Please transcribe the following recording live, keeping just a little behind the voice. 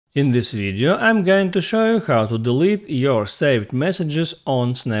In this video, I'm going to show you how to delete your saved messages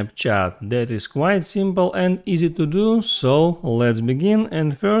on Snapchat. That is quite simple and easy to do, so let's begin.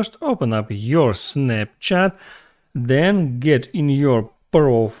 And first, open up your Snapchat, then get in your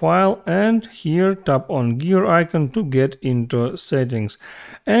profile and here tap on gear icon to get into settings.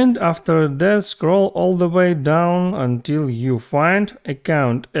 And after that, scroll all the way down until you find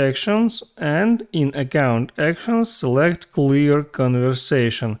account actions, and in account actions select clear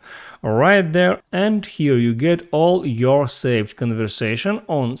conversation right there, and here you get all your saved conversation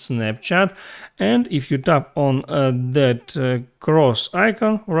on Snapchat. And if you tap on that cross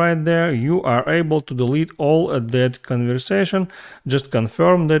icon right there, you are able to delete all that conversation. Just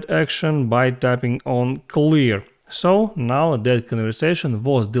confirm that action by tapping on clear. So now that conversation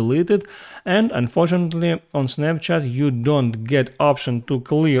was deleted, and unfortunately on Snapchat you don't get option to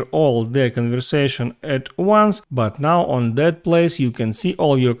clear all the conversation at once, but now on that place you can see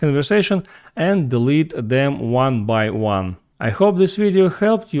all your conversation and delete them one by one. I hope this video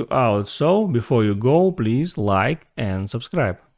helped you out, so before you go, please like and subscribe.